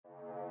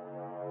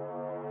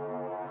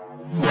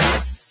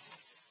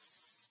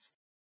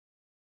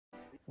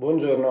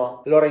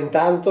Buongiorno. Allora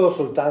intanto,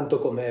 soltanto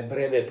come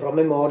breve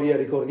promemoria,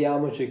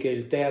 ricordiamoci che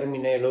il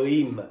termine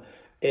Elohim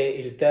e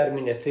il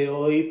termine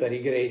Theoi per i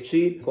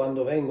greci,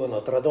 quando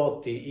vengono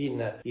tradotti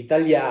in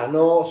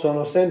italiano,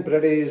 sono sempre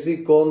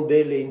resi con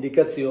delle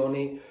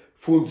indicazioni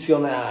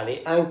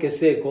funzionali, anche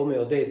se, come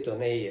ho detto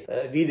nei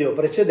video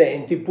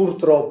precedenti,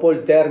 purtroppo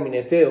il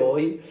termine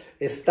Theoi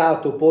è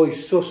stato poi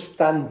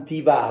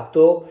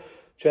sostantivato,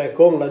 cioè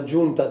con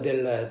l'aggiunta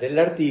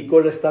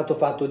dell'articolo è stato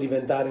fatto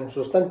diventare un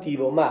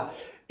sostantivo, ma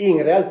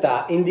in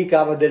realtà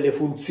indicava delle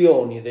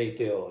funzioni dei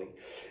teoi.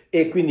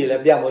 E quindi le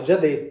abbiamo già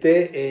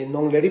dette e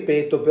non le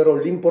ripeto, però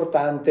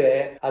l'importante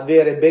è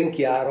avere ben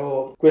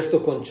chiaro questo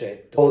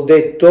concetto. Ho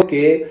detto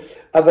che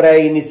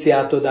avrei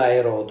iniziato da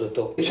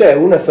Erodoto. C'è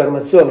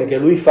un'affermazione che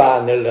lui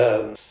fa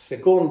nel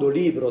secondo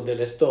libro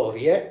delle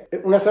storie,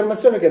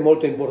 un'affermazione che è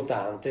molto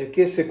importante,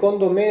 che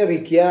secondo me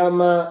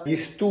richiama gli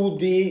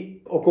studi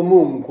o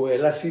comunque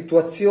la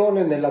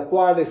situazione nella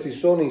quale si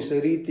sono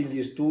inseriti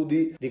gli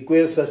studi di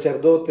quel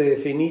sacerdote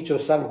fenicio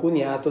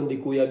Sancuniaton di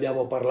cui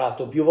abbiamo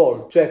parlato più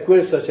volte, cioè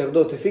quel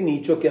sacerdote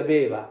fenicio che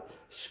aveva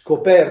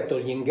scoperto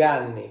gli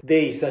inganni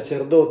dei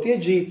sacerdoti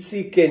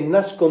egizi che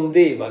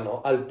nascondevano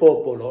al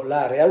popolo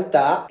la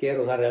realtà, che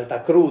era una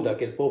realtà cruda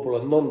che il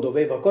popolo non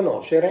doveva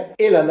conoscere,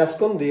 e la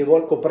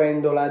nascondeva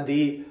coprendola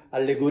di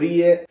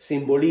allegorie,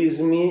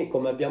 simbolismi,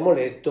 come abbiamo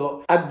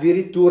letto,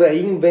 addirittura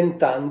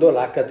inventando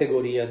la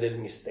categoria del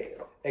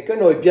mistero. E che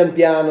noi pian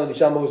piano,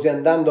 diciamo così,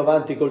 andando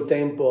avanti col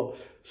tempo,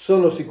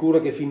 sono sicuro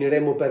che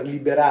finiremo per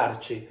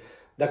liberarci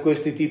da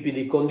questi tipi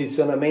di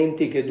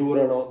condizionamenti che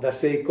durano da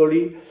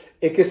secoli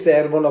e che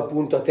servono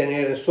appunto a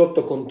tenere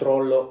sotto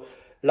controllo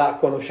la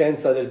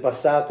conoscenza del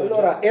passato.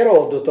 Allora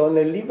Erodoto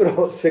nel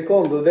libro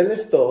secondo delle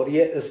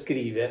storie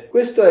scrive: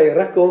 questo è il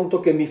racconto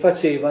che mi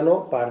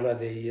facevano, parla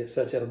dei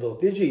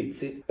sacerdoti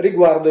egizi,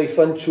 riguardo ai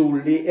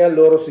fanciulli e al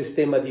loro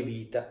sistema di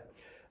vita,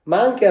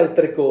 ma anche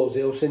altre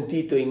cose ho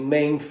sentito in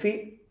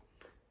Menfi,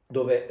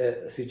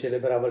 dove si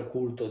celebrava il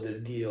culto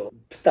del dio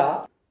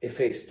Ptah,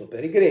 Efesto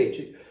per i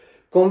greci,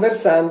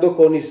 conversando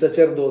con i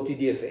sacerdoti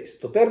di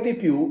Efesto. Per di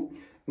più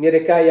mi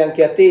recai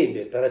anche a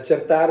Tebe per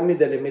accertarmi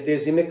delle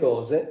medesime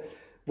cose,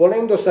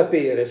 volendo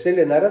sapere se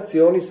le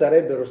narrazioni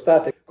sarebbero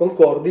state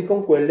concordi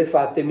con quelle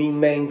fattemi in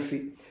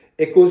Menfi,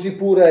 e così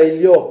pure a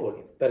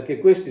Eliopoli, perché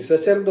questi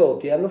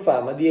sacerdoti hanno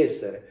fama di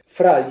essere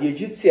fra gli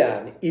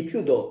egiziani i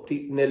più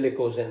dotti nelle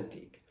cose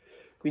antiche.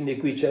 Quindi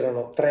qui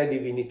c'erano 3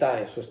 divinità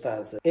in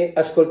sostanza. E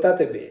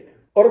ascoltate bene.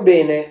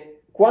 Orbene,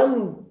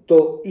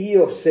 quanto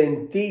io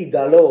sentii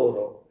da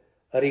loro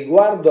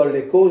riguardo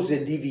alle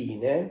cose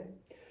divine,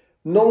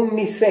 non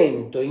mi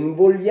sento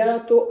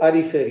invogliato a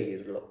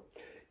riferirlo.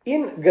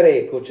 In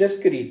greco c'è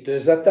scritto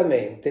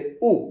esattamente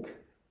uk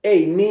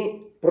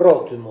eimi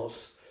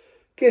protmos,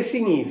 che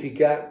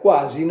significa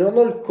quasi non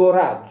ho il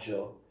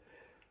coraggio,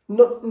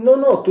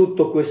 non ho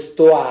tutto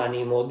questo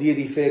animo di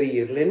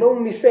riferirle, non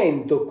mi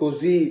sento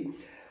così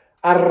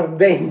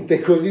ardente,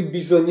 così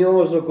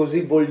bisognoso,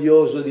 così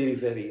voglioso di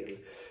riferirle.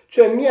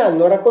 Cioè mi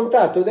hanno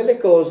raccontato delle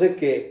cose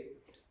che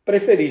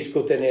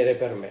preferisco tenere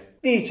per me.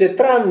 Dice,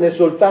 tranne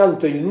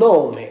soltanto il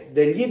nome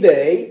degli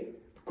dei,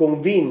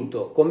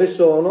 convinto come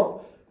sono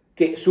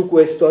che su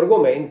questo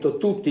argomento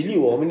tutti gli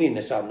uomini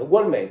ne sanno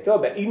ugualmente.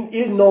 Vabbè,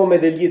 il nome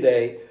degli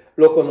dei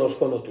lo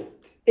conoscono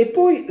tutti. E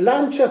poi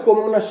lancia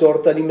come una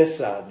sorta di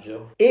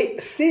messaggio. E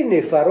se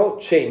ne farò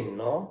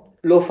cenno,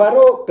 lo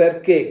farò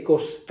perché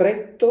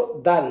costretto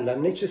dalla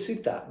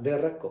necessità del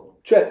racconto.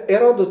 Cioè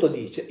Erodoto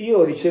dice, io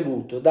ho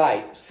ricevuto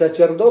dai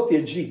sacerdoti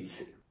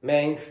egizi,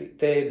 Menfi,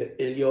 Tebe,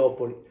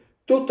 Eliopoli,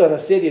 tutta una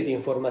serie di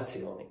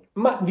informazioni.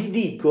 Ma vi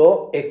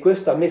dico, e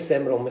questo a me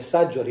sembra un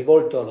messaggio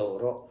rivolto a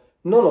loro,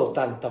 non ho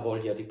tanta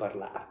voglia di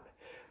parlarne.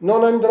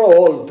 Non andrò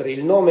oltre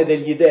il nome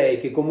degli dei,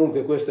 che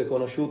comunque questo è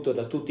conosciuto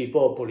da tutti i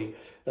popoli,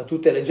 da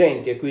tutte le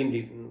genti, e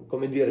quindi,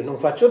 come dire, non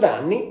faccio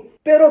danni,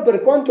 però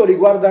per quanto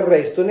riguarda il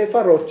resto ne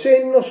farò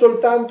cenno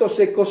soltanto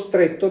se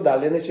costretto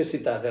dalle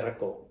necessità del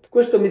racconto.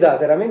 Questo mi dà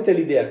veramente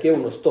l'idea che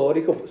uno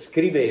storico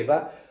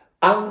scriveva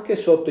anche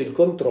sotto il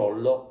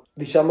controllo,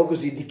 diciamo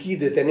così, di chi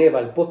deteneva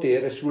il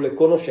potere sulle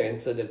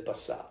conoscenze del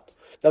passato.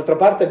 D'altra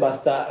parte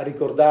basta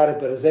ricordare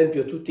per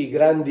esempio tutti i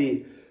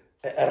grandi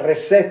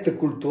reset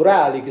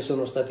culturali che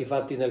sono stati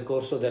fatti nel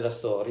corso della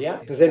storia,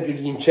 per esempio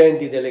gli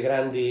incendi delle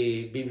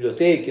grandi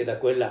biblioteche, da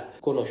quella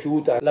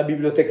conosciuta, la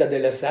biblioteca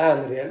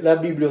dell'Alessandria, la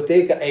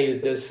biblioteca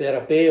del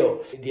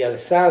Serapeo di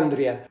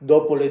Alessandria,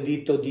 dopo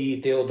l'editto di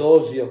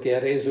Teodosio che ha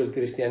reso il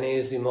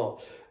cristianesimo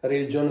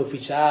religione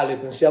ufficiale.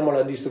 Pensiamo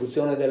alla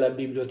distruzione della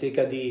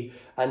biblioteca di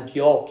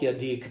Antiochia,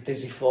 di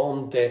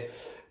Ctesifonte,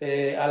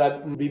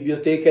 alla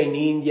biblioteca in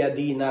India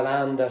di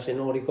Nalanda, se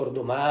non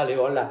ricordo male,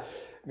 o alla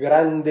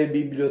grande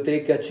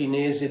biblioteca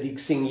cinese di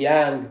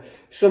Xinjiang.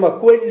 Insomma,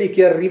 quelli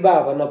che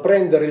arrivavano a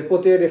prendere il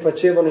potere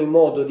facevano in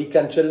modo di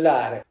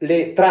cancellare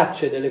le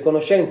tracce delle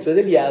conoscenze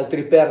degli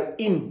altri per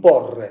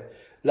imporre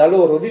la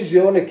loro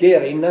visione, che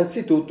era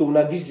innanzitutto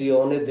una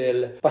visione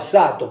del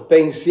passato.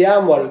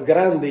 Pensiamo al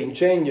grande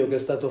incendio che è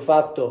stato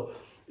fatto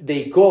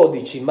dei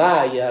codici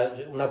Maya,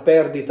 una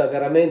perdita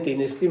veramente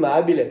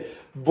inestimabile,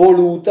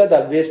 voluta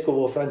dal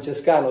vescovo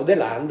francescano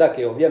dell'Anda,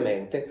 che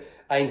ovviamente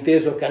ha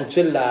inteso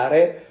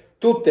cancellare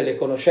tutte le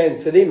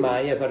conoscenze dei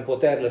Maya per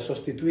poterle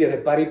sostituire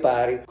pari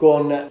pari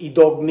con i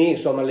dogmi,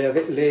 insomma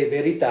le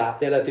verità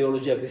della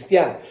teologia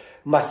cristiana,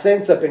 ma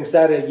senza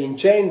pensare agli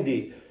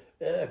incendi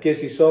che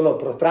si sono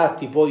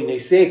protratti poi nei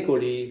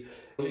secoli,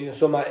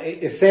 insomma,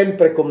 e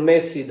sempre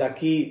commessi da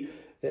chi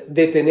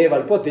deteneva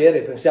il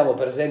potere. Pensiamo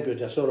per esempio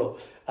già solo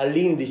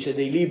all'indice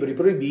dei libri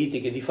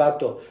proibiti, che di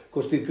fatto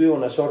costituiva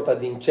una sorta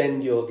di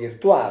incendio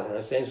virtuale,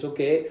 nel senso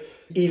che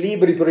i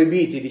libri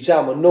proibiti,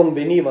 diciamo, non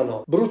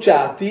venivano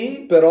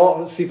bruciati,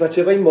 però si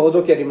faceva in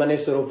modo che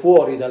rimanessero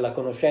fuori dalla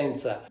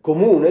conoscenza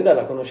comune,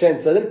 dalla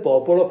conoscenza del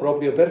popolo,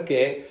 proprio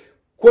perché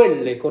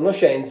quelle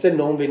conoscenze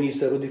non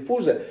venissero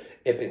diffuse.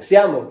 E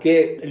pensiamo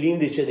che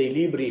l'indice dei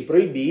libri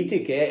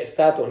proibiti, che è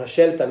stata una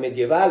scelta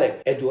medievale,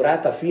 è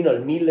durata fino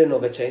al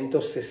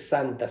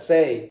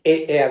 1966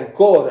 e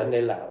ancora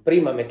nella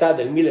prima metà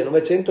del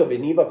 1900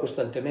 veniva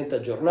costantemente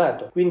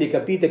aggiornato. Quindi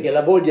capite che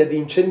la voglia di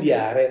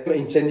incendiare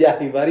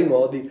in vari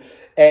modi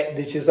è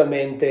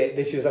decisamente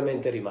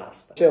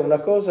rimasta. C'è una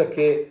cosa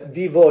che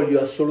vi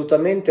voglio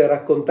assolutamente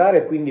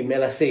raccontare, quindi me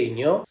la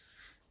segno.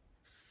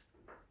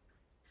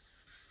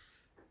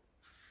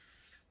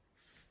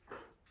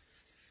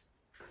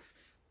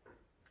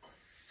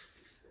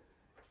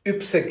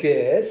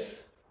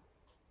 Upsekes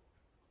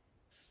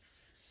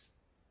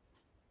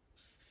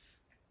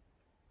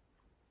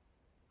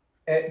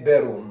e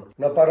berum,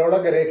 una parola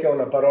greca e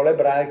una parola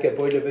ebraica, e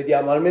poi le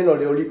vediamo, almeno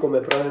le ho lì come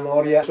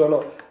promemoria,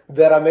 sono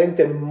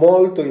veramente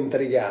molto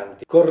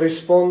intriganti,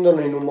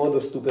 corrispondono in un modo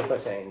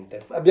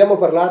stupefacente. Abbiamo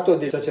parlato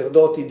dei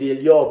sacerdoti di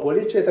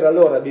Eliopoli, eccetera.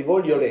 Allora vi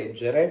voglio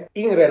leggere,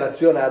 in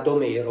relazione ad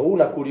Omero,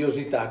 una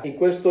curiosità in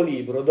questo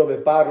libro dove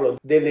parlo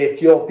delle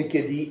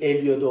etiopiche di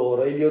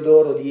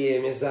Eliodoro di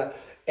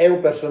Emesa. È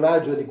un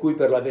personaggio di cui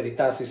per la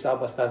verità si sa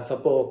abbastanza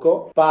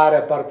poco, pare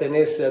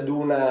appartenesse ad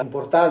una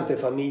importante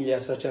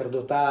famiglia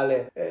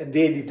sacerdotale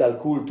dedita al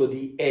culto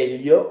di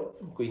Elio,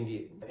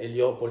 quindi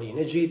Eliopoli in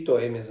Egitto,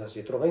 Emesa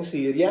si trova in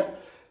Siria.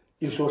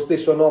 Il suo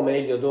stesso nome,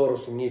 Eliodoro,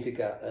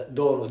 significa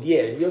dono di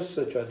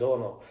Elios, cioè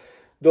dono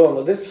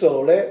del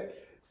sole,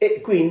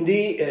 e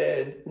quindi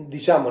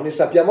diciamo ne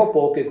sappiamo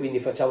poco e quindi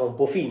facciamo un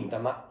po' finta,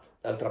 ma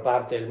d'altra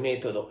parte è il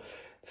metodo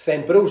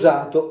sempre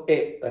usato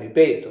e,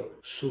 ripeto,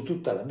 su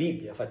tutta la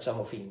Bibbia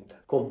facciamo finta,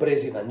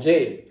 compresi i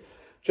Vangeli.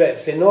 Cioè,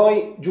 se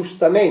noi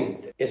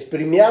giustamente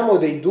esprimiamo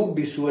dei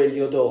dubbi su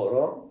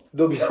Eliodoro,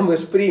 dobbiamo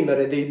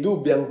esprimere dei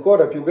dubbi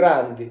ancora più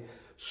grandi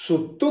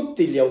su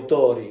tutti gli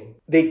autori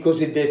dei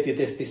cosiddetti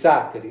testi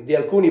sacri. Di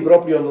alcuni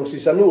proprio non si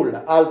sa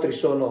nulla, altri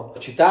sono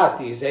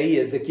citati,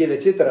 Isaia, Ezechiele,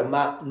 eccetera,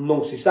 ma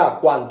non si sa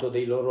quanto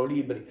dei loro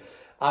libri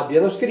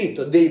abbiano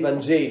scritto. Dei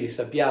Vangeli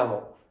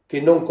sappiamo che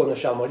non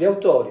conosciamo gli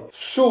autori.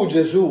 Su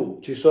Gesù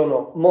ci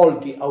sono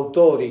molti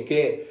autori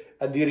che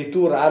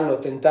addirittura hanno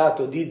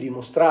tentato di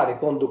dimostrare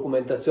con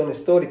documentazione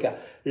storica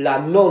la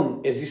non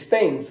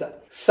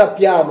esistenza.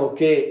 Sappiamo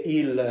che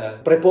il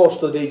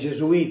preposto dei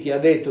Gesuiti ha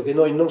detto che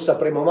noi non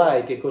sapremo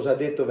mai che cosa ha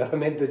detto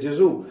veramente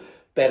Gesù,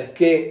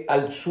 perché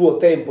al suo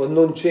tempo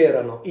non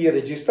c'erano i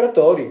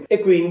registratori, e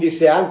quindi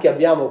se anche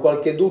abbiamo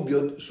qualche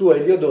dubbio su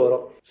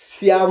Eliodoro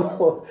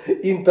siamo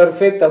in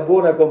perfetta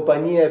buona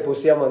compagnia e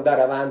possiamo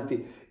andare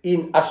avanti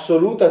in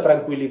assoluta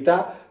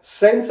tranquillità,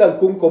 senza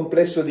alcun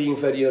complesso di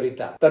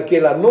inferiorità,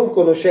 perché la non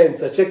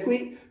conoscenza c'è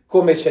qui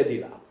come c'è di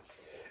là.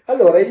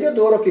 Allora,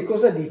 Eliodoro che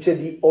cosa dice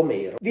di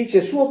Omero?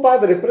 Dice: suo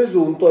padre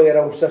presunto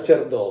era un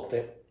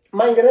sacerdote,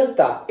 ma in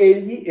realtà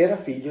egli era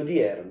figlio di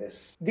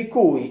Hermes, di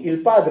cui il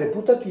padre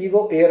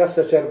putativo era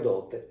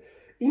sacerdote.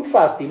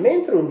 Infatti,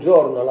 mentre un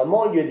giorno la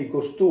moglie di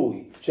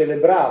costui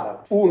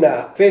celebrava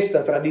una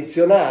festa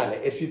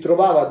tradizionale e si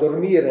trovava a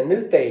dormire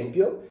nel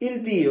tempio,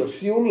 il dio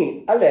si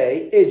unì a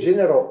lei e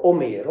generò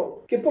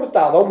Omero, che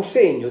portava un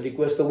segno di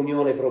questa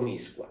unione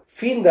promiscua.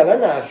 Fin dalla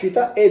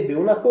nascita ebbe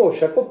una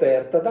coscia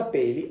coperta da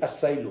peli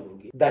assai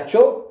lunghi. Da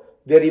ciò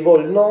derivò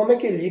il nome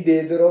che gli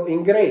diedero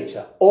in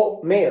Grecia,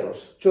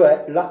 Omeros,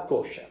 cioè la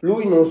coscia.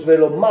 Lui non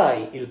svelò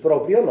mai il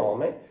proprio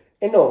nome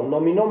e non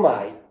nominò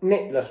mai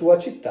né la sua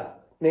città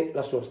né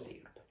la sua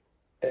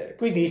stirpe.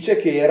 Qui dice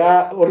che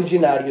era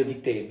originario di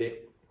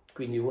Tebe,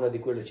 quindi una di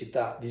quelle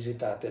città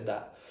visitate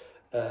da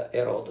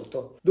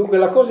Erodoto. Dunque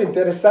la cosa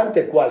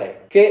interessante qual è?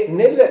 Che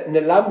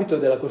nell'ambito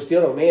della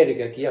questione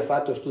omerica, chi ha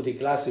fatto studi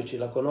classici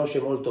la conosce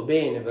molto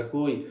bene, per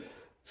cui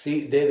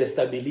si deve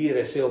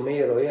stabilire se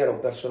Omero era un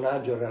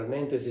personaggio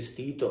realmente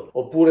esistito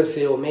oppure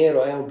se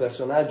Omero è un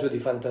personaggio di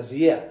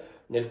fantasia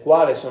nel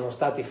quale sono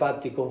stati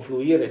fatti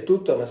confluire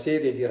tutta una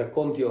serie di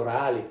racconti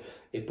orali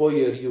e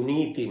poi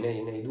riuniti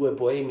nei due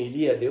poemi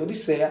Iliade e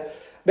Odissea.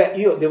 Beh,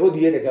 io devo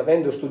dire che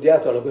avendo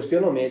studiato la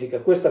questione omerica,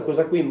 questa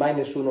cosa qui mai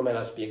nessuno me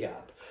l'ha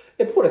spiegata.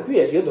 Eppure qui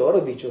Eliodoro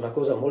dice una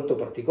cosa molto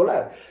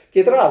particolare,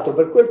 che tra l'altro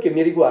per quel che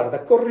mi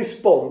riguarda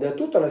corrisponde a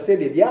tutta una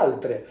serie di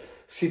altre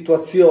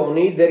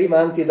situazioni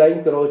derivanti da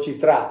incroci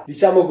tra,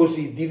 diciamo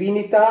così,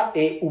 divinità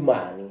e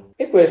umani.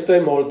 E questo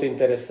è molto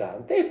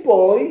interessante. E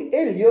poi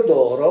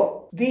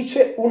Eliodoro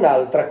dice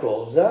un'altra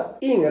cosa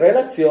in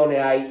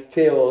relazione ai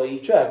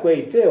teoi, cioè a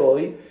quei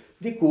teoi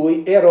di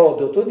cui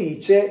Erodoto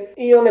dice: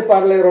 io ne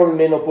parlerò il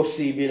meno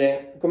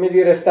possibile, come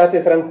dire,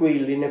 state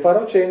tranquilli, ne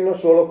farò cenno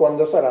solo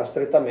quando sarà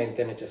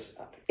strettamente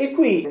necessario. E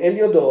qui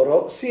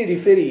Eliodoro si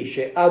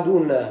riferisce ad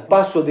un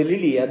passo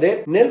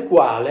dell'Iliade nel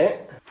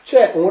quale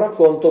c'è un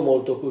racconto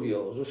molto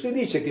curioso. Si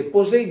dice che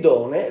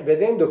Poseidone,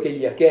 vedendo che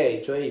gli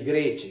Achei, cioè i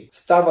greci,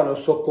 stavano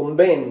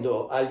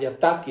soccombendo agli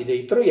attacchi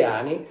dei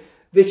troiani,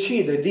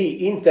 decide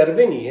di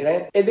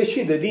intervenire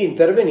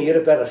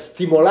per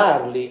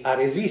stimolarli a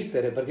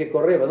resistere, perché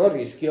correvano il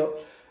rischio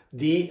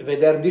di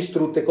veder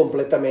distrutte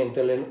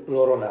completamente le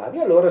loro navi.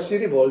 Allora si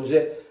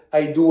rivolge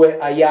ai due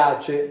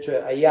Aiace,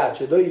 cioè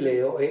Aiace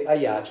Doileo e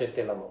Aiace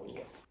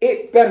Telamonio.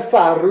 E per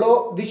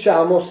farlo,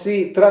 diciamo,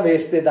 si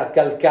traveste da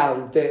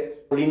calcante,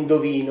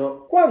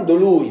 l'indovino. Quando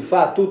lui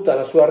fa tutta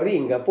la sua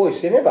arringa, poi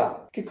se ne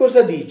va, che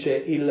cosa dice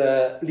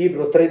il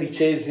libro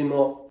 13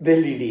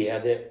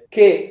 dell'Iliade?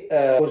 Che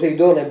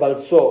Poseidone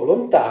balzò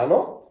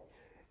lontano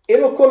e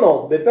lo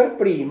conobbe per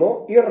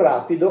primo il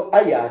rapido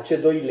Aiace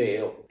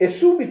Doileo, e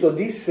subito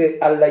disse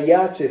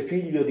all'Aiace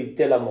figlio di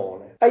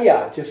Telamone: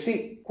 Aiace,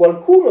 sì,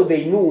 qualcuno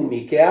dei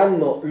numi che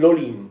hanno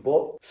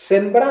l'Olimpo,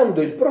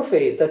 sembrando il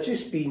profeta, ci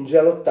spinge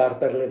a lottare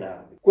per le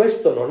navi.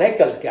 Questo non è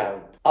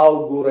calcante,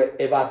 augure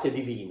e vate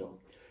divino.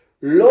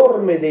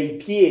 L'orme dei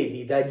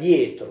piedi da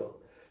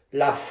dietro,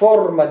 la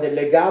forma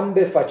delle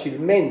gambe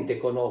facilmente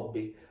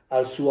conobbi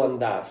al suo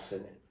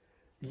andarsene.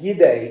 Gli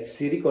dei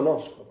si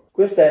riconoscono.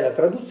 Questa è la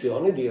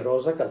traduzione di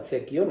Rosa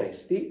Calzecchi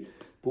Onesti,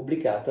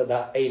 pubblicata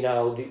da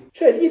Einaudi.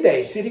 Cioè gli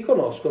dei si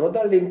riconoscono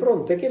dalle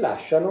impronte che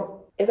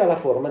lasciano e dalla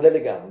forma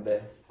delle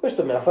gambe.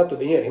 Questo me l'ha fatto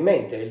venire in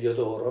mente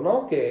Eliodoro,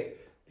 no? Che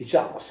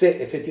diciamo, se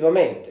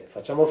effettivamente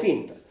facciamo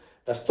finta,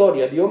 la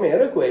storia di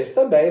Omero è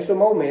questa, beh,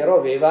 insomma, Omero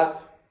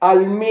aveva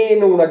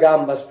almeno una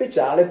gamba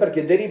speciale,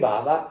 perché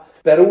derivava,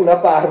 per una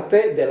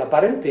parte della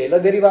parentela,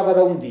 derivava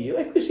da un dio.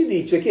 E qui si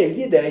dice che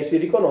gli dei si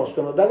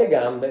riconoscono dalle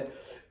gambe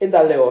e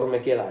dalle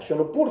orme che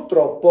lasciano.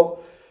 Purtroppo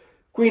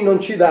qui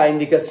non ci dà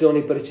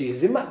indicazioni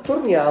precise, ma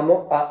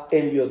torniamo a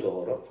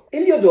Eliodoro.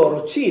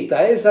 Eliodoro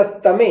cita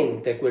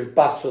esattamente quel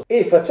passo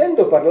e,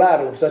 facendo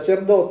parlare un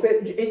sacerdote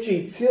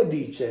egizio,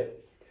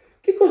 dice: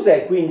 che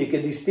cos'è quindi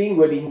che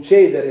distingue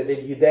l'incedere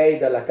degli dei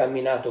dalla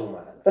camminata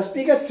umana? La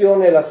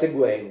spiegazione è la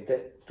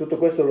seguente. Tutto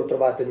questo lo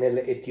trovate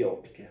nelle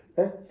Etiopiche.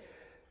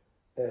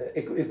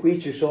 E qui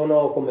ci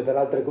sono, come per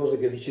altre cose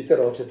che vi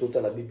citerò, c'è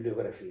tutta la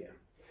bibliografia.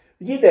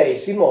 Gli dei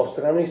si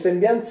mostrano in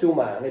sembianze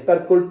umane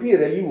per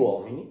colpire gli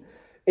uomini,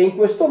 e in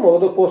questo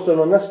modo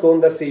possono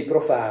nascondersi i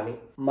profani,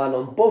 ma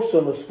non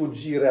possono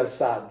sfuggire al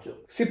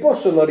saggio. Si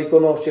possono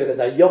riconoscere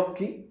dagli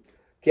occhi,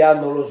 che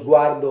hanno lo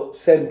sguardo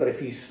sempre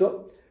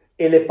fisso,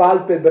 e le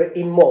palpebre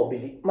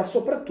immobili, ma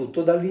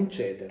soprattutto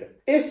dall'incedere.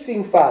 Essi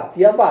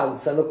infatti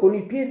avanzano con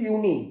i piedi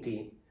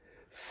uniti,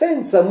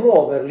 senza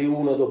muoverli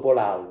uno dopo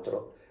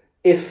l'altro,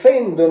 e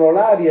fendono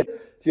l'aria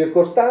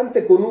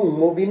circostante con un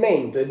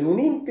movimento ed un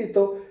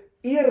impeto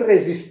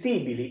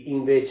irresistibili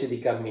invece di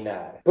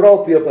camminare.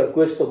 Proprio per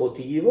questo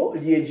motivo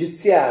gli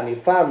egiziani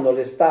fanno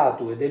le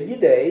statue degli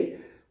dei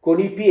con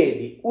i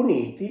piedi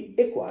uniti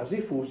e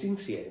quasi fusi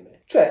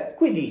insieme. Cioè,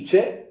 qui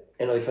dice,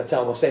 e noi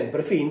facciamo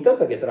sempre finta,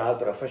 perché tra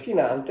l'altro è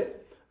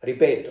affascinante,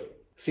 ripeto,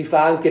 si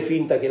fa anche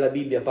finta che la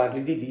Bibbia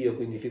parli di Dio,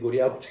 quindi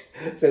figuriamoci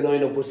se noi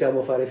non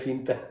possiamo fare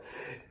finta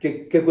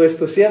che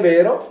questo sia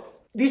vero.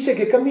 Dice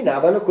che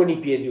camminavano con i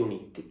piedi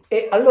uniti.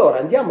 E allora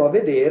andiamo a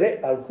vedere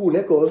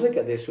alcune cose che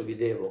adesso vi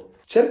devo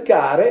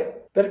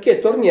cercare, perché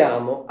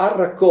torniamo al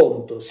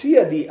racconto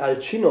sia di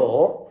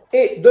Alcinoo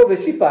e dove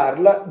si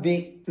parla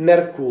di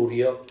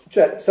Mercurio,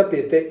 cioè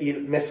sapete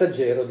il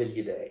messaggero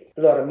degli dei.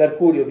 Allora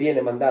Mercurio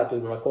viene mandato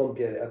a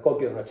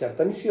compiere una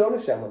certa missione,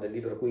 siamo nel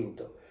libro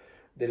quinto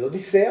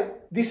dell'Odissea.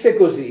 Disse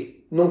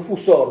così: non fu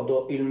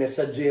sordo il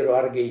messaggero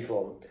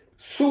Argheifonte.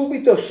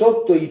 Subito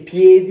sotto i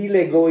piedi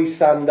legò i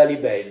sandali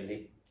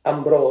belli,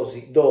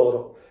 ambrosi,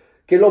 d'oro,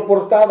 che lo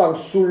portavano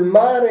sul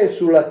mare e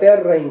sulla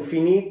terra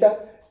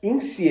infinita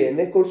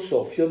insieme col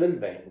soffio del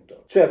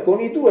vento. Cioè con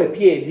i due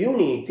piedi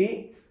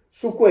uniti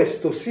su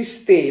questo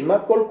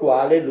sistema col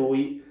quale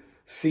lui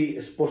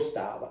si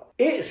spostava.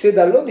 E se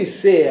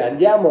dall'Odissea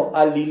andiamo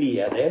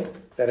all'Iliade,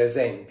 per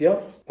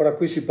esempio, ora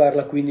qui si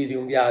parla quindi di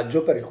un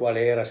viaggio per il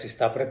quale Era si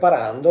sta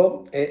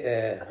preparando, e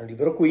nel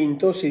libro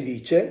quinto si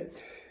dice: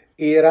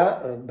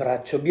 Era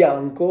braccio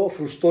bianco,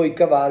 frustò i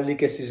cavalli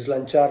che si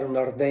slanciarono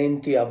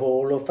ardenti a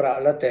volo fra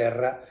la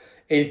terra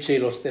e il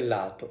cielo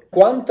stellato.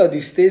 Quanta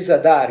distesa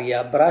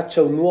d'aria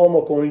abbraccia un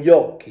uomo con gli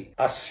occhi,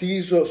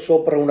 assiso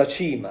sopra una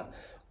cima,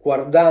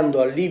 guardando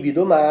al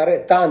livido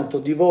mare, tanto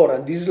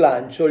divoran di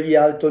slancio gli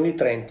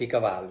alto-nitrenti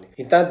cavalli.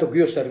 Intanto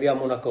qui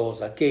osserviamo una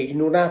cosa, che in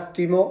un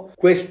attimo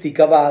questi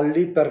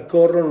cavalli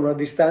percorrono una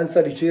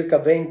distanza di circa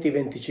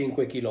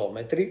 20-25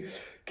 km,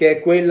 che è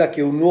quella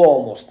che un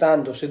uomo,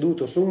 stando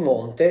seduto su un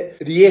monte,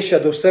 riesce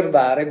ad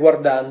osservare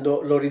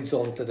guardando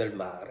l'orizzonte del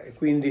mare.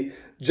 Quindi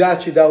già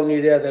ci dà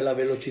un'idea della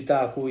velocità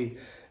a cui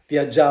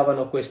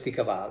viaggiavano questi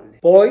cavalli.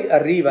 Poi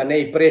arriva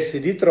nei pressi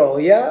di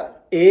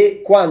Troia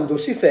e quando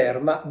si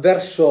ferma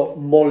versò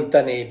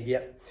molta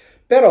nebbia.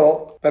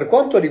 Però per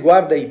quanto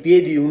riguarda i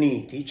piedi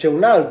uniti c'è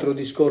un altro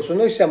discorso.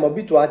 Noi siamo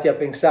abituati a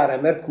pensare a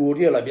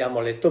Mercurio,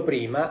 l'abbiamo letto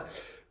prima,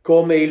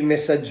 come il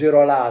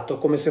messaggero alato,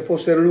 come se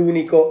fosse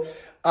l'unico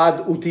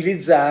ad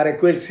utilizzare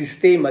quel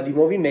sistema di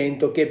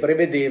movimento che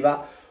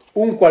prevedeva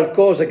un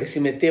qualcosa che si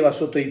metteva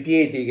sotto i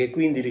piedi, che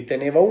quindi li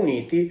teneva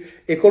uniti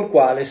e col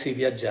quale si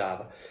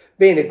viaggiava.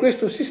 Bene,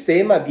 questo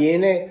sistema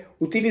viene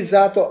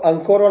utilizzato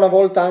ancora una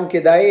volta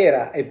anche da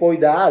Era e poi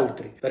da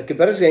altri, perché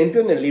per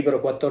esempio nel libro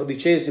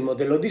 14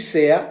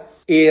 dell'Odissea,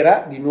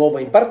 Era, di nuovo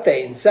in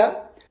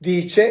partenza,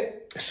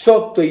 dice: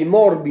 sotto i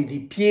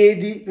morbidi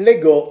piedi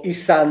legò i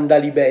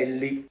sandali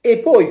belli. E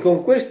poi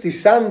con questi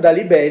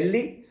sandali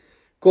belli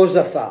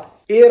cosa fa?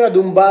 Era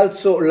d'un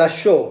balzo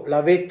lasciò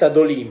la vetta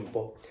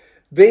d'Olimpo,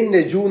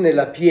 venne giù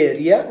nella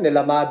Pieria,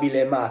 nell'amabile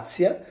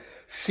Emazia,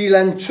 si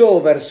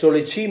lanciò verso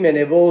le cime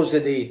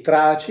nevose dei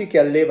Traci che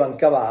allevan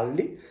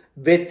cavalli,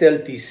 vette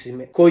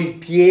altissime, coi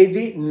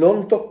piedi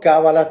non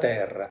toccava la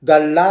terra,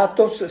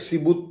 dall'Atos si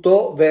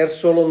buttò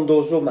verso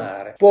l'ondoso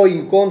mare, poi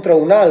incontra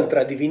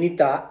un'altra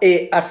divinità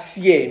e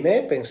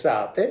assieme,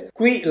 pensate,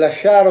 qui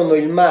lasciarono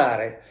il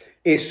mare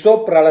e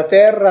sopra la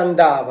terra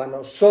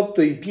andavano,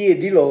 sotto i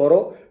piedi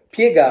loro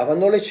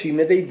piegavano le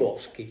cime dei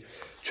boschi.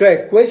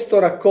 Cioè questo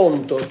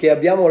racconto che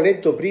abbiamo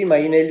letto prima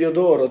in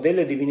Eliodoro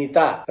delle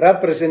divinità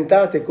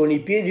rappresentate con i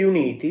piedi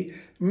uniti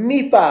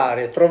mi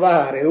pare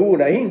trovare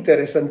una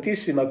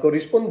interessantissima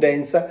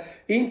corrispondenza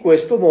in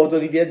questo modo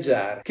di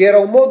viaggiare, che era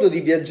un modo di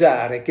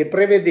viaggiare che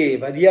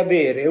prevedeva di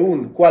avere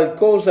un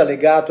qualcosa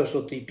legato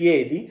sotto i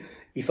piedi,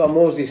 i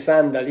famosi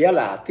sandali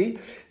alati,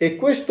 e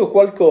questo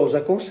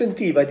qualcosa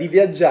consentiva di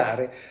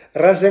viaggiare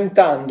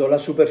rasentando la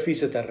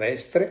superficie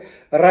terrestre,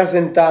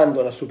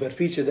 rasentando la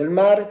superficie del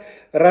mare,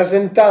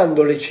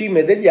 rasentando le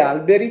cime degli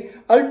alberi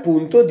al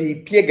punto di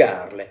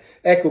piegarle.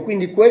 Ecco,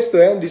 quindi questo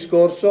è un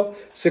discorso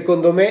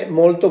secondo me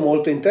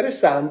molto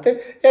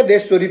interessante e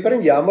adesso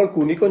riprendiamo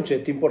alcuni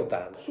concetti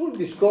importanti. Sul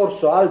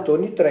discorso alto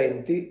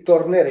onitrenti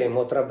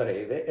torneremo tra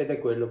breve ed è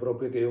quello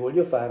proprio che io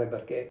voglio fare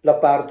perché la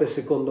parte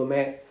secondo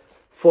me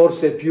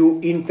forse più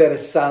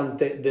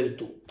interessante del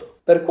tutto.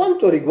 Per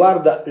quanto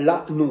riguarda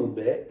la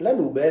nube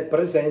è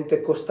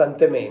presente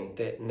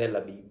costantemente nella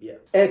Bibbia.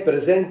 È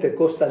presente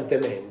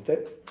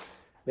costantemente,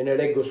 ve ne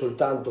leggo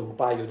soltanto un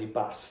paio di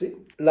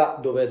passi, là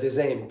dove ad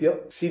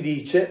esempio si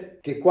dice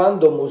che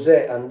quando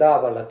Mosè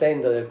andava alla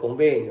tenda del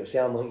convegno,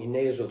 siamo in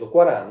Esodo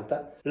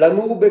 40, la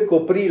nube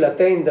coprì la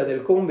tenda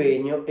del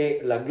convegno e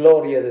la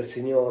gloria del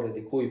Signore,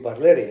 di cui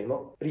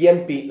parleremo,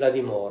 riempì la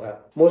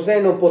dimora. Mosè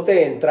non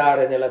poté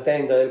entrare nella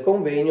tenda del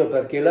convegno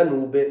perché la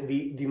nube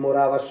vi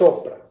dimorava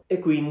sopra e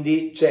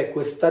quindi c'è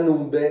questa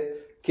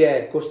nube che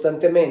è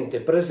costantemente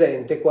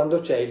presente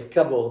quando c'è il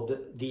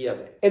kavod di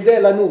Yahweh. Ed è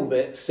la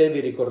nube, se vi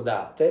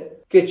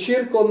ricordate, che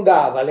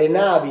circondava le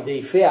navi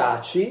dei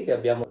Feaci, che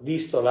abbiamo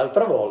visto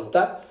l'altra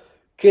volta,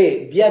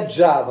 che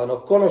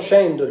viaggiavano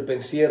conoscendo il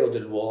pensiero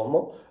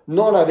dell'uomo,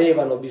 non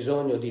avevano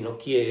bisogno di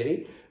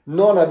nocchieri,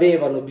 non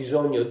avevano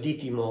bisogno di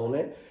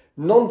timone,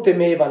 non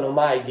temevano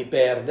mai di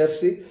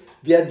perdersi,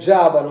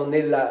 viaggiavano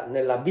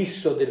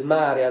nell'abisso del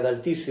mare ad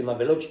altissima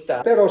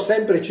velocità, però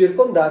sempre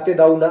circondate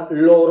da una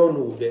loro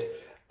nube.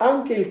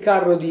 Anche il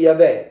carro di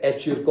Yahweh è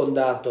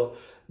circondato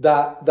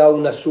da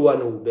una sua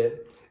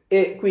nube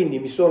e quindi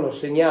mi sono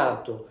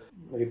segnato,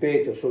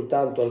 ripeto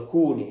soltanto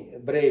alcuni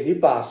brevi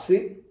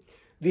passi,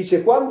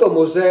 dice quando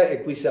Mosè,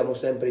 e qui siamo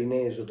sempre in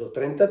Esodo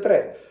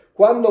 33,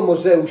 quando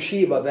Mosè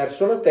usciva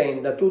verso la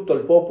tenda tutto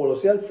il popolo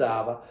si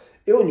alzava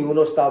e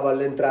ognuno stava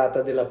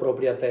all'entrata della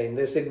propria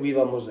tenda e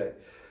seguiva Mosè.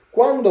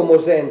 Quando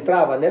Mosè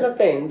entrava nella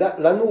tenda,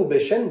 la nube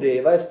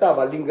scendeva e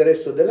stava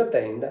all'ingresso della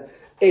tenda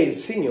e il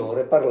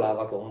Signore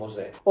parlava con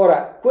Mosè.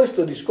 Ora,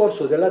 questo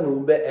discorso della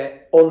nube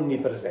è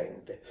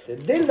onnipresente.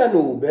 Della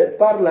nube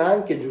parla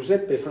anche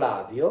Giuseppe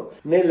Flavio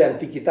nelle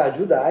antichità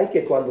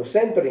giudaiche, quando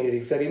sempre in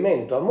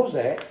riferimento a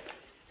Mosè,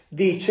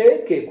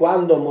 dice che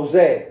quando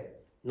Mosè,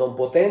 non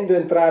potendo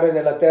entrare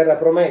nella terra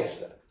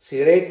promessa,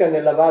 si reca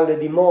nella valle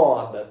di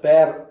Moab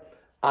per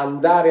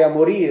andare a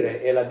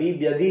morire, e la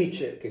Bibbia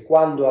dice che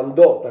quando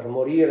andò per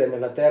morire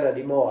nella terra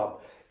di Moab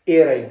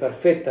era in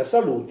perfetta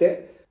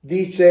salute,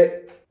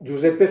 dice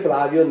Giuseppe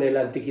Flavio nelle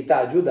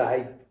antichità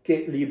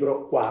giudaiche,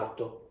 libro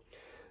quarto.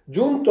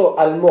 Giunto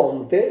al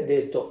monte,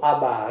 detto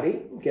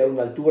Abari, che è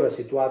un'altura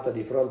situata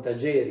di fronte a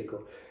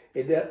Gerico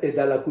e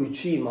dalla cui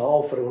cima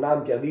offre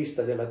un'ampia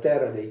vista della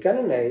terra dei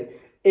Cananei,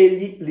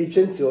 egli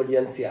licenziò gli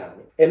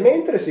anziani. E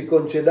mentre si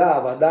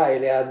concedava da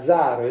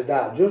Eleazzaro e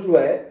da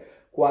Giosuè,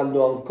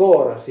 quando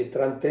ancora si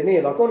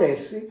tratteneva con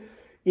essi,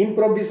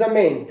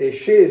 improvvisamente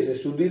scese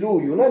su di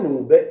lui una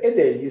nube ed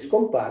egli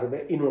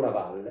scomparve in una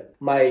valle.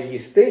 Ma egli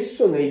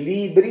stesso nei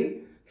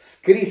libri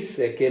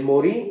scrisse che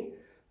morì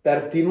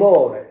per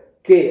timore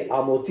che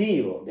a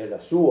motivo della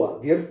sua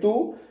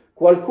virtù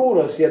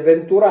qualcuno si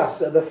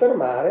avventurasse ad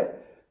affermare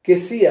che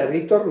sia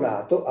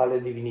ritornato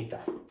alle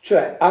divinità.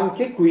 Cioè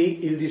anche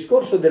qui il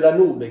discorso della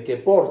nube che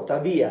porta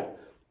via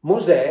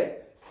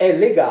Mosè è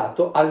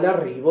legato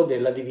all'arrivo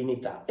della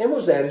divinità e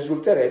Mosè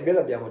risulterebbe,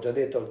 l'abbiamo già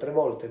detto altre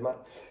volte, ma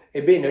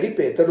è bene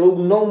ripeterlo,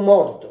 un non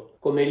morto,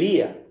 come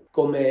Elia,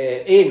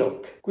 come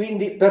Enoch,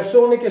 quindi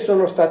persone che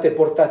sono state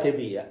portate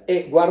via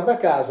e guarda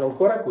caso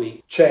ancora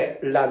qui c'è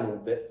la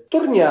nube.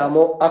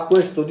 Torniamo a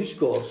questo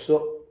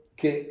discorso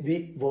che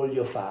vi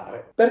voglio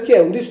fare, perché è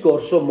un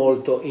discorso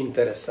molto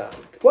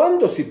interessante.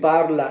 Quando si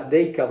parla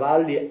dei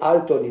cavalli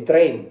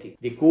alto-nitrenti,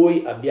 di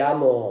cui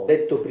abbiamo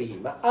detto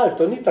prima,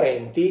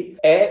 alto-nitrenti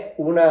è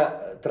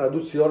una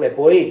traduzione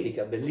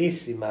poetica,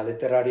 bellissima,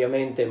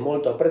 letterariamente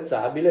molto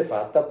apprezzabile,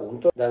 fatta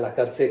appunto dalla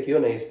Calzecchi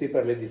Onesti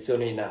per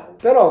l'edizione in audio.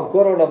 Però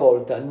ancora una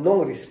volta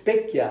non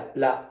rispecchia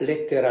la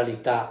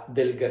letteralità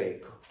del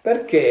greco,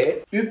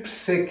 perché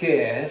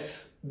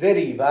upsekees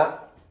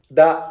deriva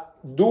da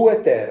due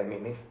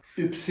termini.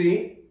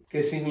 Upsi,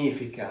 che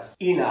significa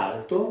in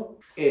alto,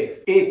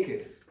 e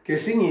eke, che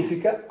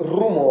significa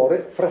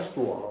rumore,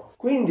 frastuono.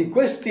 Quindi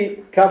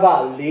questi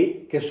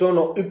cavalli, che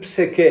sono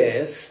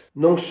upsekees,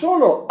 non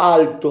sono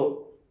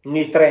alto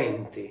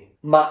nitrenti,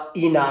 ma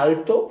in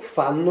alto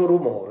fanno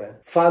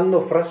rumore,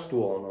 fanno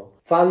frastuono,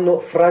 fanno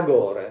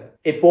fragore.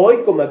 E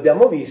poi, come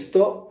abbiamo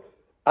visto,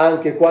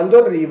 anche quando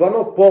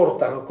arrivano,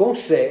 portano con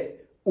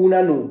sé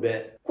una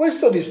nube.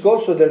 Questo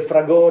discorso del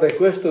fragore,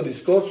 questo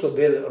discorso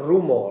del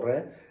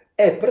rumore,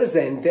 è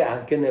presente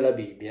anche nella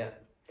Bibbia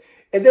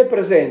ed è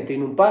presente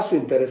in un passo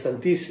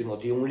interessantissimo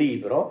di un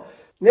libro,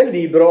 nel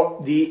libro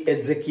di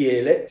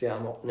Ezechiele,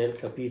 siamo nel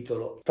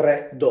capitolo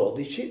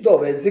 3:12,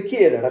 dove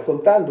Ezechiele,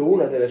 raccontando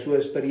una delle sue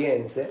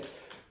esperienze,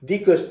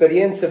 dico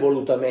esperienze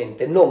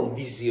volutamente, non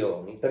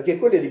visioni, perché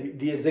quelle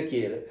di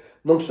Ezechiele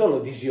non sono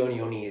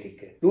visioni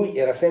oniriche, lui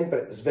era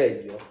sempre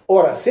sveglio.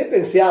 Ora, se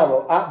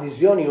pensiamo a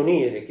visioni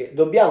oniriche,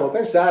 dobbiamo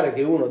pensare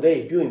che uno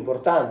dei più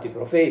importanti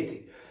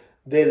profeti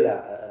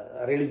della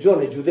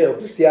religione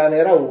giudeo-cristiana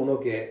era uno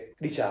che,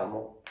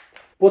 diciamo,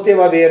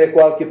 poteva avere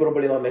qualche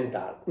problema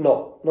mentale.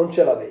 No, non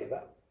ce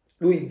l'aveva.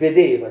 Lui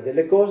vedeva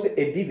delle cose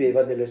e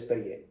viveva delle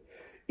esperienze.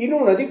 In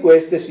una di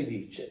queste si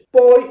dice: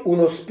 poi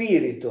uno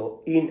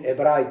spirito, in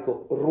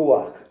ebraico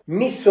ruach,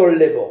 mi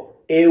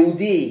sollevò e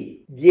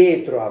udii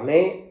dietro a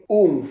me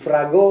un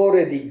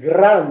fragore di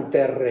gran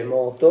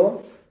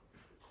terremoto,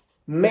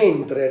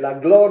 mentre la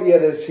gloria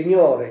del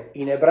Signore,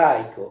 in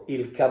ebraico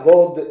il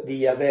kavod di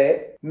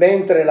Yahweh,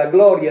 mentre la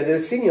gloria del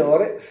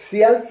Signore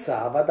si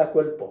alzava da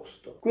quel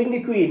posto.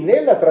 Quindi qui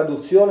nella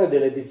traduzione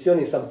delle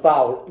edizioni San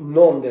Paolo,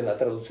 non nella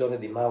traduzione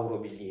di Mauro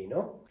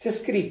Biglino, c'è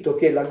scritto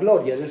che la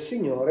gloria del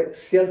Signore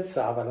si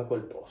alzava da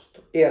quel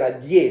posto. Era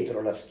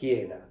dietro la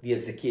schiena di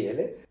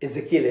Ezechiele,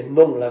 Ezechiele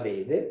non la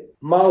vede,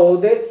 ma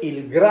ode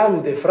il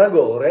grande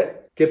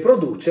fragore che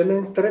produce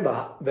mentre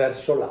va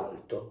verso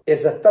l'alto,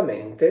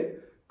 esattamente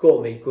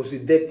come i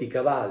cosiddetti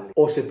cavalli,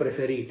 o se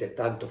preferite,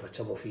 tanto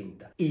facciamo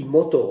finta, i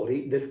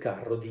motori del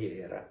carro di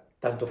Era,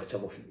 tanto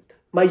facciamo finta,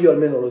 ma io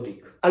almeno lo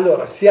dico.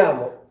 Allora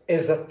siamo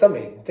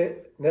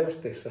esattamente nella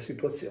stessa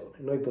situazione.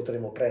 Noi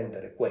potremmo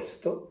prendere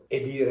questo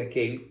e dire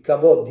che il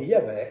kavod di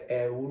Yahweh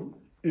è un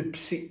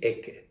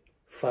upsi-eke,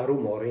 fa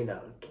rumore in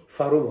alto,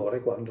 fa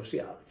rumore quando si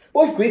alza.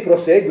 Poi qui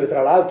prosegue,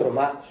 tra l'altro,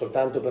 ma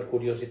soltanto per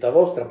curiosità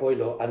vostra, poi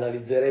lo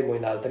analizzeremo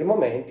in altri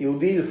momenti,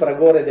 udì il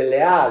fragore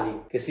delle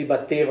ali che si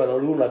battevano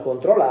l'una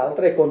contro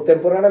l'altra e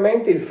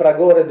contemporaneamente il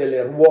fragore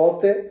delle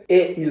ruote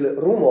e il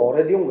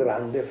rumore di un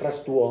grande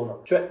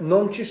frastuono. Cioè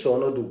non ci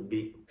sono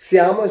dubbi,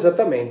 siamo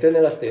esattamente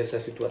nella stessa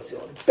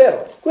situazione.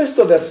 Però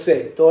questo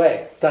versetto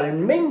è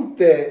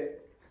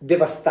talmente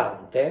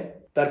devastante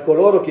per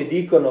coloro che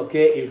dicono che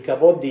il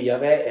kavod di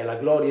Yahweh è la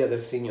gloria del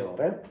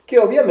Signore, che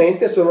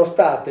ovviamente sono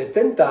state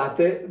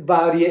tentate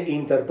varie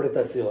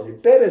interpretazioni.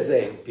 Per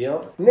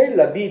esempio,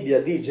 nella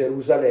Bibbia di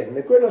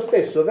Gerusalemme, quello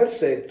stesso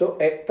versetto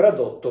è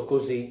tradotto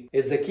così.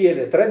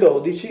 Ezechiele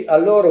 3:12,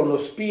 allora uno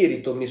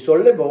spirito mi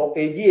sollevò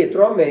e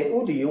dietro a me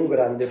udì un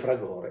grande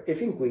fragore. E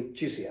fin qui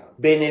ci siamo.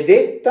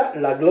 Benedetta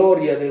la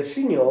gloria del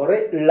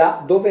Signore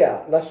là dove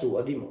ha la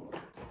sua dimora.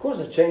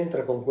 Cosa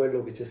c'entra con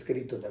quello che c'è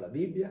scritto nella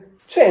Bibbia?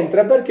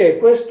 C'entra perché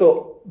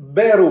questo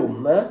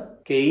berum,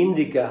 che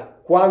indica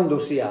quando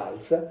si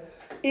alza,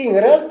 in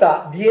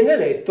realtà viene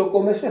letto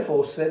come se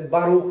fosse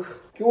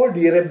Baruch, che vuol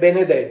dire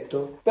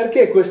benedetto,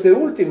 perché queste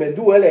ultime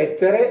due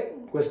lettere,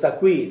 questa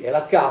qui e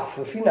la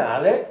kaf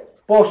finale,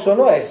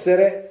 possono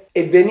essere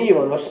e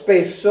venivano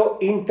spesso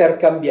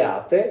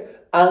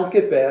intercambiate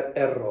anche per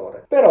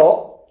errore.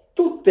 Però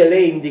tutte le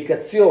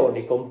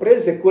indicazioni,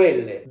 comprese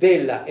quelle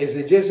della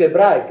esegesi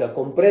ebraica,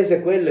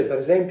 comprese quelle per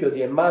esempio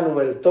di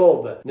Emanuel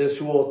Tov nel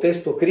suo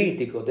testo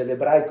critico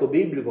dell'ebraico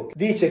biblico,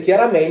 dice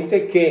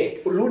chiaramente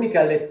che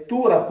l'unica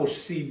lettura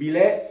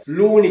possibile,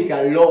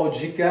 l'unica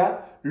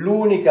logica,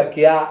 l'unica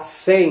che ha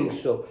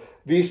senso,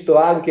 visto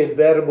anche il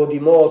verbo di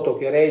moto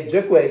che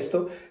regge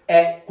questo,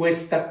 è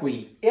questa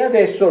qui. E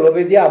adesso lo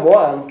vediamo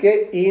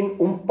anche in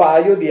un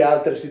paio di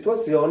altre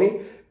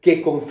situazioni che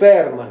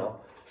confermano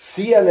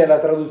sia nella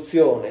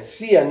traduzione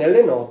sia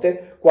nelle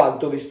note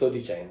quanto vi sto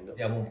dicendo.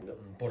 Vediamo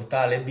un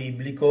portale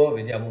biblico,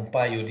 vediamo un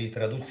paio di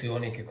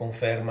traduzioni che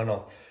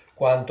confermano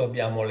quanto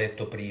abbiamo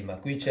letto prima.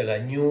 Qui c'è la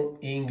New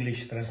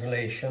English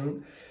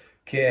Translation,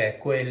 che è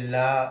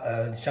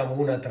quella, diciamo,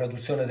 una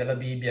traduzione della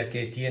Bibbia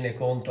che tiene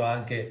conto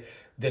anche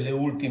delle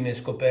ultime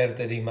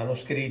scoperte dei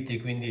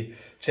manoscritti, quindi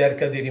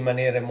cerca di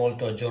rimanere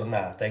molto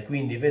aggiornata, e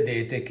quindi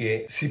vedete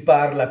che si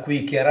parla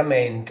qui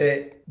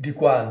chiaramente di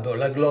quando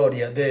la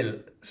gloria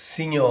del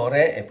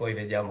Signore, e poi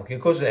vediamo che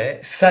cos'è,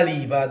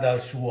 saliva dal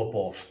suo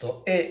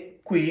posto. E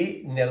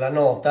qui nella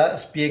nota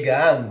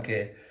spiega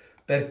anche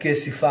perché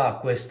si fa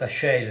questa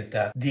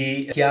scelta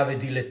di chiave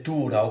di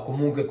lettura o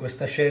comunque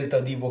questa scelta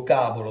di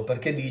vocabolo,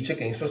 perché dice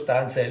che in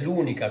sostanza è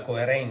l'unica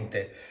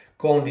coerente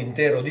con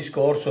l'intero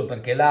discorso,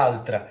 perché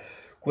l'altra,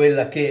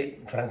 quella che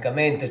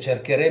francamente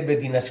cercherebbe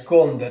di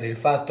nascondere il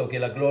fatto che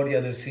la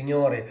gloria del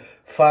Signore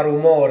fa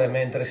rumore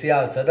mentre si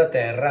alza da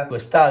terra,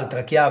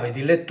 quest'altra chiave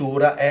di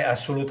lettura è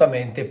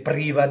assolutamente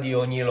priva di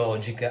ogni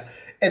logica,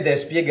 ed è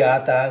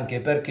spiegata anche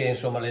perché,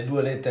 insomma, le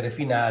due lettere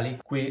finali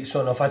qui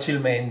sono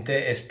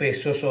facilmente e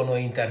spesso sono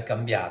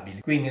intercambiabili.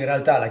 Quindi in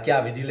realtà la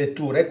chiave di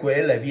lettura è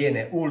quella, e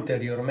viene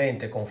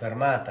ulteriormente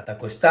confermata da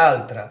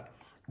quest'altra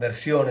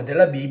versione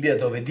della Bibbia,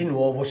 dove di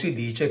nuovo si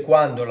dice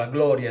quando la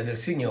gloria del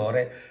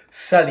Signore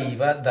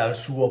saliva dal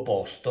suo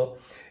posto,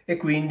 e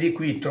quindi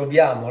qui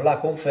troviamo la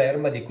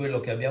conferma di quello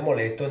che abbiamo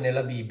letto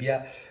nella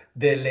Bibbia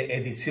delle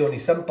edizioni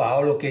San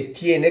Paolo, che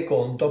tiene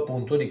conto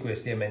appunto di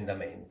questi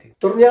emendamenti.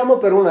 Torniamo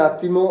per un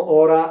attimo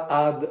ora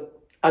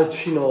al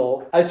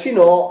Cinò. Al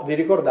Cinò, vi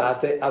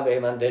ricordate,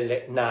 avevano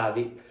delle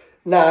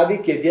navi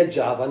che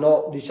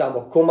viaggiavano,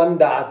 diciamo,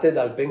 comandate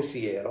dal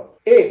pensiero,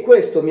 e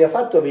questo mi ha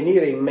fatto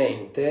venire in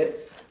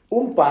mente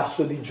un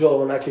passo di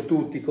Giona che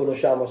tutti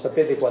conosciamo.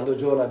 Sapete quando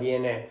Giona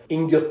viene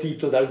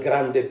inghiottito dal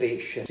grande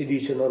pesce? Si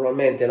dice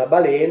normalmente la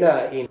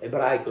balena, in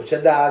ebraico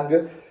c'è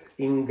dag,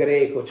 in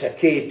greco c'è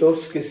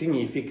ketos, che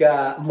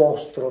significa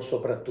mostro,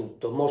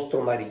 soprattutto mostro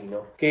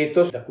marino,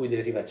 ketos da cui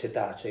deriva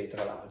cetacei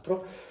tra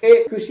l'altro.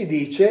 E qui si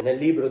dice nel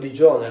libro di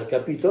Giona, al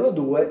capitolo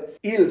 2,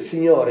 il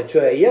Signore,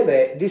 cioè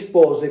Yahweh,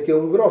 dispose che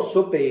un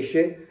grosso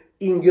pesce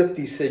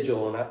inghiottisse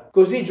Giona.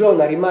 Così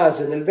Giona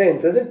rimase nel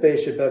ventre del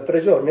pesce per 3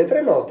 giorni e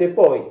 3 notti, e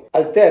poi,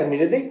 al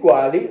termine dei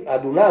quali,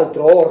 ad un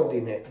altro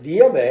ordine di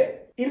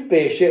Yahweh, il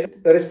pesce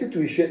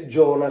restituisce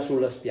Giona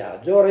sulla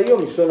spiaggia. Ora io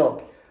mi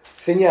sono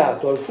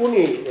segnato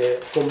alcuni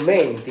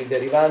commenti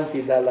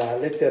derivanti dalla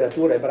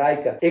letteratura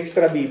ebraica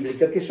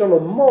extrabiblica che sono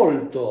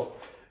molto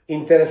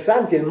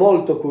interessanti e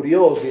molto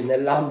curiosi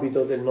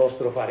nell'ambito del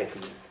nostro fare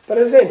fine. Per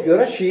esempio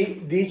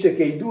Rashi dice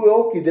che i 2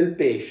 occhi del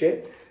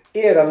pesce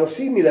erano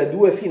simili a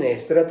 2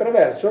 finestre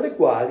attraverso le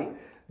quali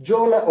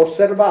Giona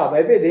osservava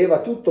e vedeva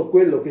tutto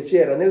quello che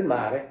c'era nel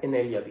mare e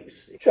negli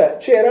abissi. Cioè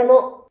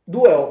c'erano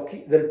 2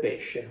 occhi del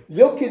pesce.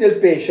 Gli occhi del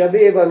pesce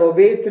avevano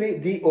vetri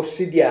di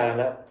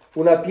ossidiana,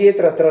 una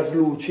pietra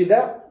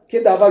traslucida che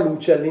dava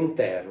luce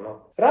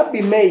all'interno. Rabbi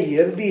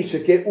Meir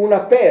dice che una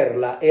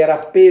perla era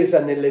appesa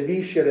nelle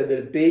viscere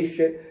del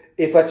pesce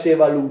e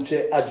faceva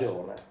luce a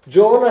Giona.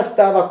 Giona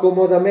stava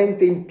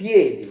comodamente in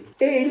piedi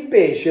e il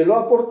pesce lo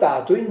ha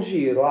portato in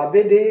giro a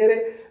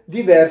vedere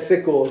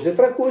diverse cose,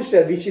 tra cui si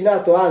è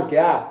avvicinato anche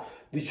a,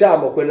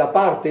 diciamo, quella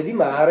parte di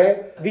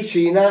mare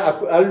vicina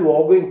al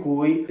luogo in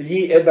cui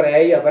gli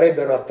ebrei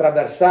avrebbero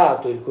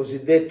attraversato il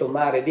cosiddetto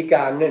mare di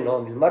Canne,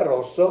 non il Mar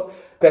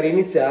Rosso, per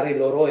iniziare il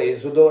loro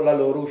esodo, la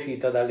loro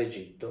uscita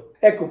dall'Egitto.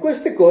 Ecco,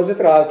 queste cose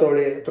tra l'altro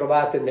le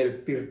trovate nel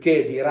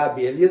Pirché di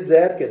Rabbi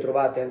Eliezer, che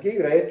trovate anche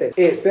in rete,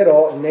 e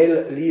però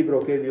nel libro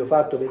che vi ho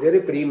fatto vedere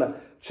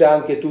prima c'è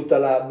anche tutta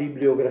la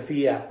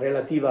bibliografia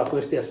relativa a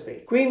questi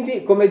aspetti.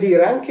 Quindi, come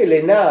dire, anche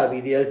le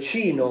navi di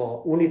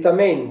Alcino,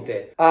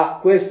 unitamente a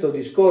questo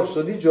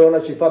discorso di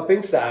Giona, ci fa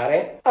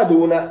pensare ad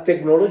una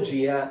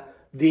tecnologia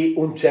di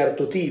un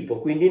certo tipo,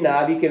 quindi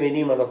navi che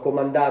venivano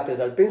comandate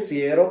dal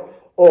pensiero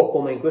o,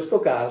 come in questo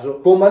caso,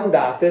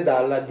 comandate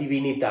dalla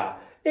divinità,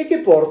 e che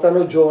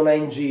portano Giona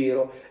in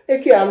giro, e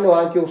che hanno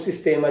anche un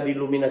sistema di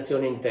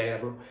illuminazione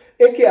interno,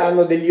 e che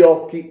hanno degli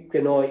occhi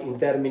che noi in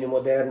termini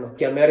moderni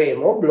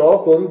chiameremo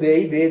oblò, con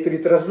dei vetri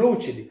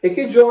traslucidi, e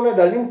che Giona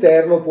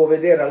dall'interno può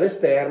vedere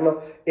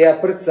all'esterno e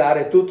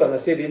apprezzare tutta una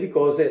serie di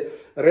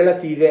cose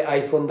relative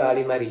ai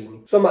fondali marini.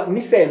 Insomma,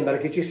 mi sembra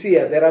che ci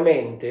sia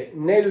veramente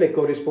nelle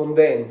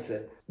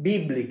corrispondenze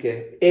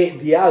bibliche e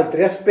di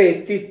altri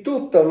aspetti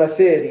tutta una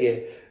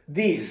serie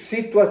di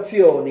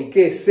situazioni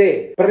che,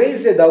 se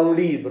prese da un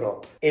libro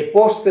e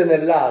poste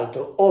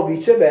nell'altro o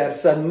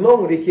viceversa,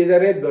 non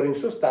richiederebbero in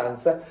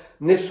sostanza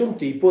nessun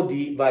tipo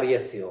di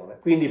variazione.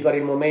 Quindi per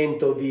il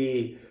momento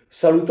vi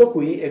saluto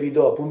qui e vi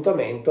do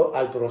appuntamento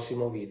al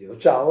prossimo video.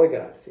 Ciao e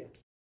grazie.